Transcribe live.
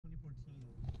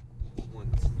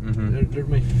They're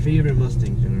my favorite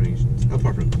Mustang generations,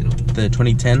 apart from, you know, the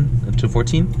 2010 to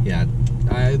 14. Yeah,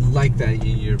 I like that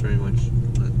year very much.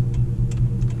 But...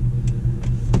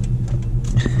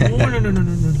 oh, no.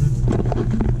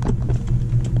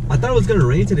 I thought it was gonna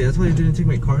rain today. That's why I didn't take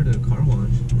my car to the car wash.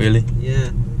 Really?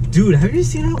 Yeah. Dude, have you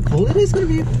seen how cold it is gonna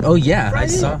be? Oh yeah, Friday? I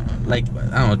saw like,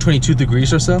 I don't know, 22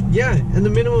 degrees or so. Yeah, and the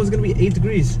minimum was gonna be 8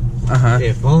 degrees.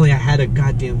 If only I had a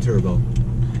goddamn turbo.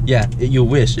 Yeah, you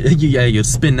wish. You'd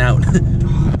spin out.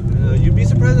 You'd be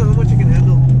surprised at how much I can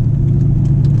handle.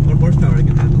 What horsepower I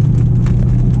can handle.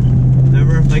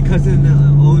 Remember, my cousin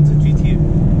owns a GT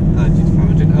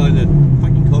 500. Oh, the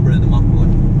fucking Cobra and the Mach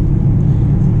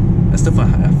 1. I still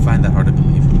find that hard to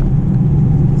believe.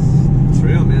 It's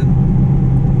real, man.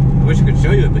 I wish I could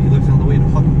show you it, but he lives all the way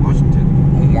in fucking Washington.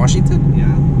 In Washington?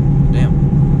 Yeah. Damn.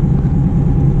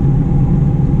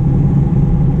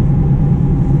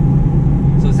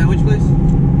 So, sandwich place?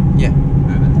 Yeah.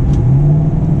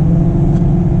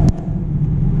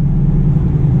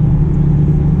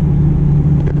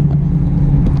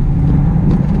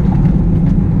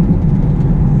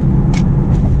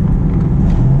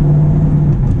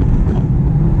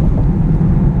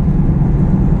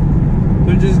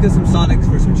 Just get some Sonics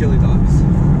for some chili dogs.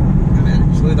 I mean,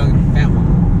 chili dog and fat one.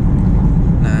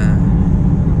 Nah.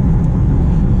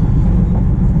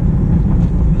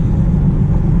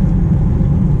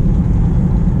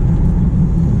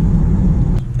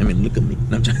 I mean, look at me.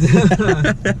 No, I'm just...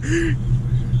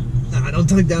 Nah, don't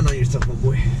talk down on yourself, my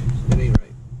boy. That ain't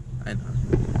right. I know.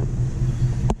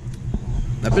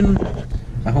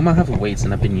 I hold my half of weights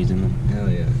and I've been using them. Hell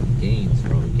yeah. Gains,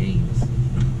 bro. Gains.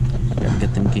 Gotta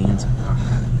get them gains.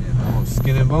 Oh,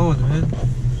 skin and bones, man.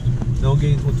 No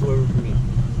gains whatsoever for me.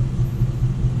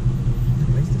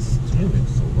 Why is this steering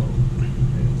so low?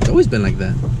 It's always been like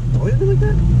that. Always been like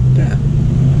that? Yeah.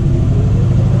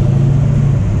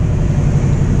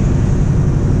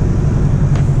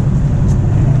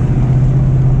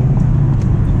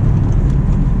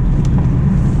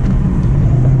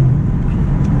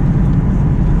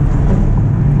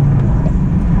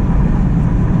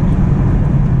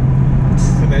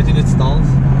 Imagine it stalls.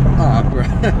 Oh, bro. Nah,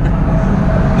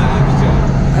 I'm just joking.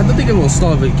 I don't think it will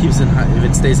stall if it keeps in high, if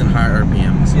it stays in higher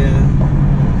RPMs. Yeah.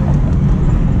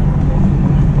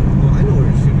 Well, I know where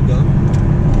it should go.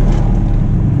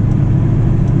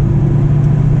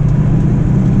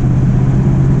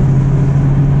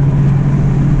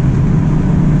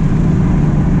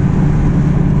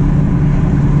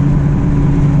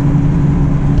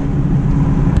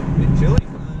 Bit chilly.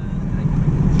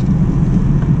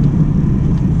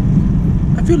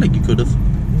 I feel like you could have.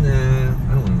 Nah,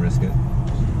 I don't want to risk it. I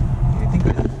think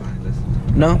I can find this.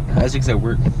 No, Isaac's at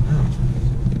work. Oh.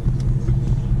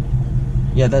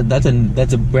 Yeah, that's a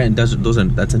brand. That's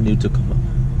a new Tacoma.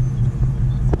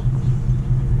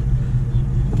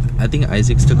 I think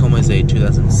Isaac's Tacoma is a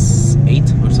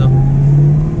 2008 or so.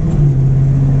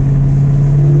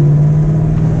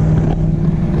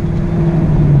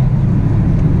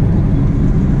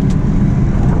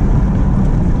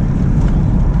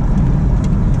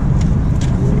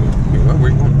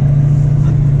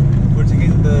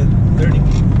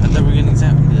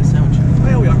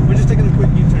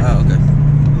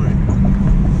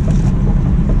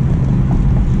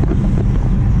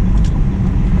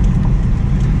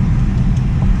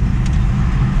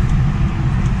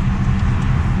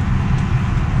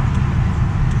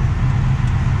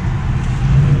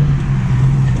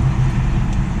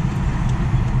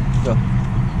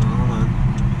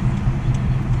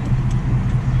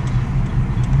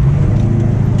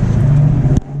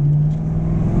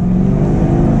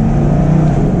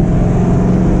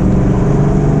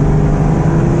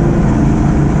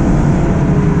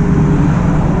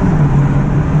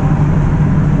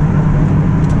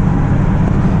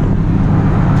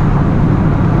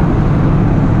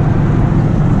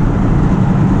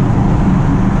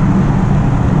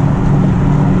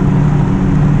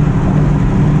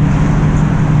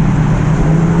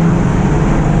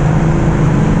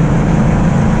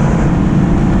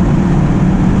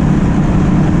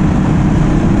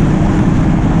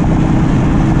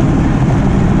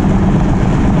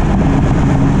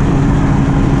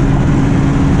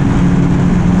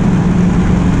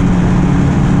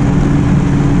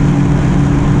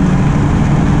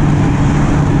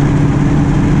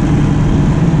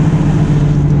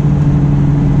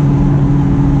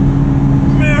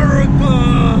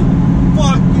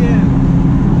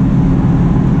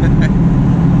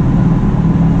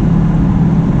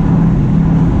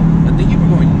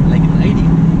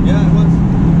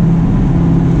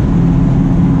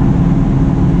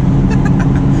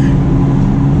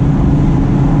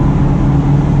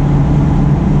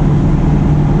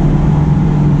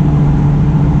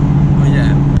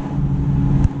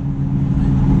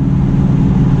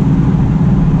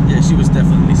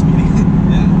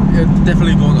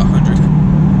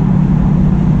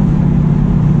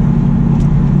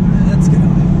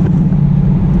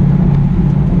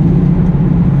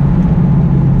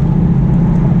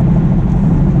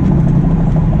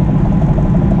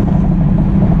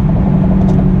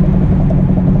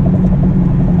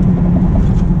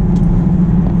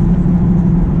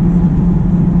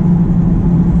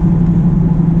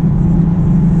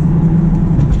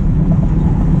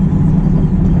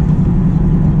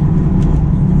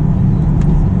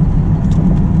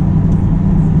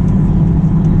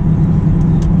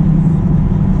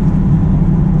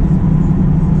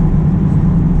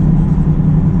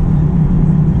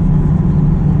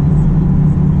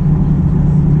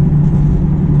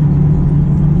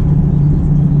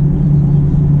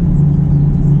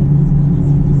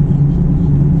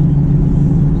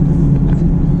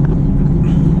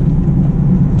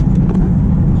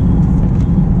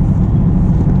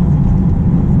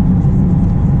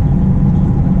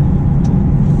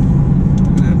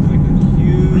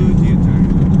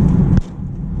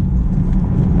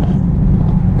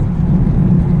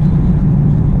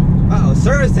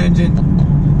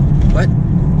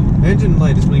 engine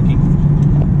light is blinking.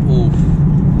 Oof.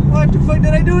 What the fuck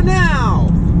did I do now?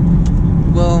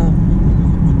 Well,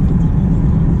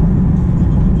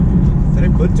 did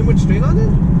I put too much strain on it?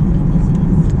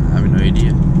 I have no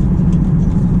idea.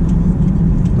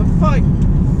 The fuck?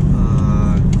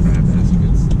 Crap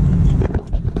baskets.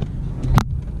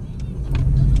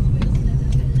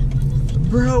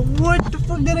 Bro, what the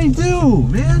fuck did I do,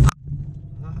 man?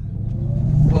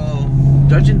 Well,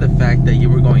 judging the fact that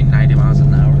you were going 90 miles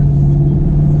an hour.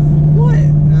 What? I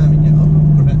mean, yeah,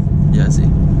 Corvette. Yeah, I see.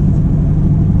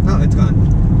 Oh, it's gone.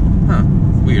 Huh.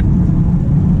 Weird.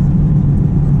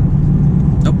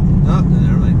 Nope. Oh, no,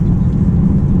 never mind.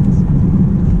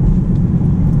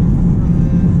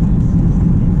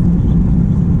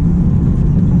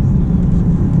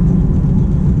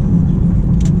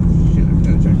 Shit, I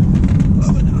gotta check.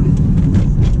 Oh, but no.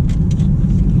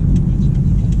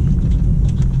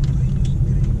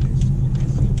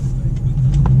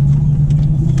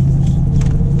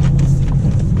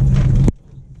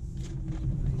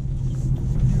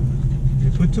 You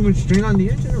put too much strain on the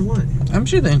engine or what? I'm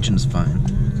sure the engine's fine.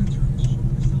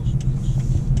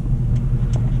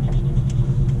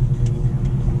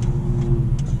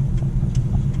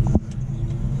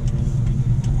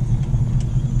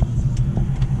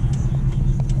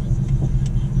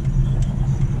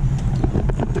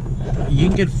 You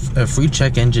can get free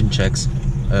check engine checks,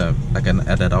 like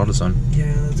at that AutoZone.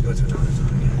 Yeah, let's go to another zone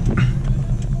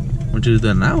again. Want you to do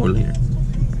that now or later?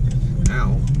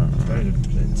 Now.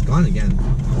 It's gone again.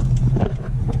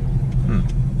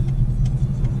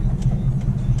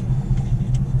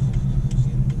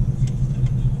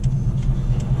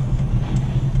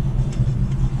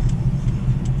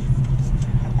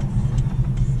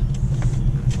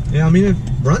 Yeah, I mean, it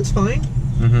runs fine.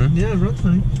 Mm-hmm. Yeah, it runs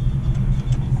fine.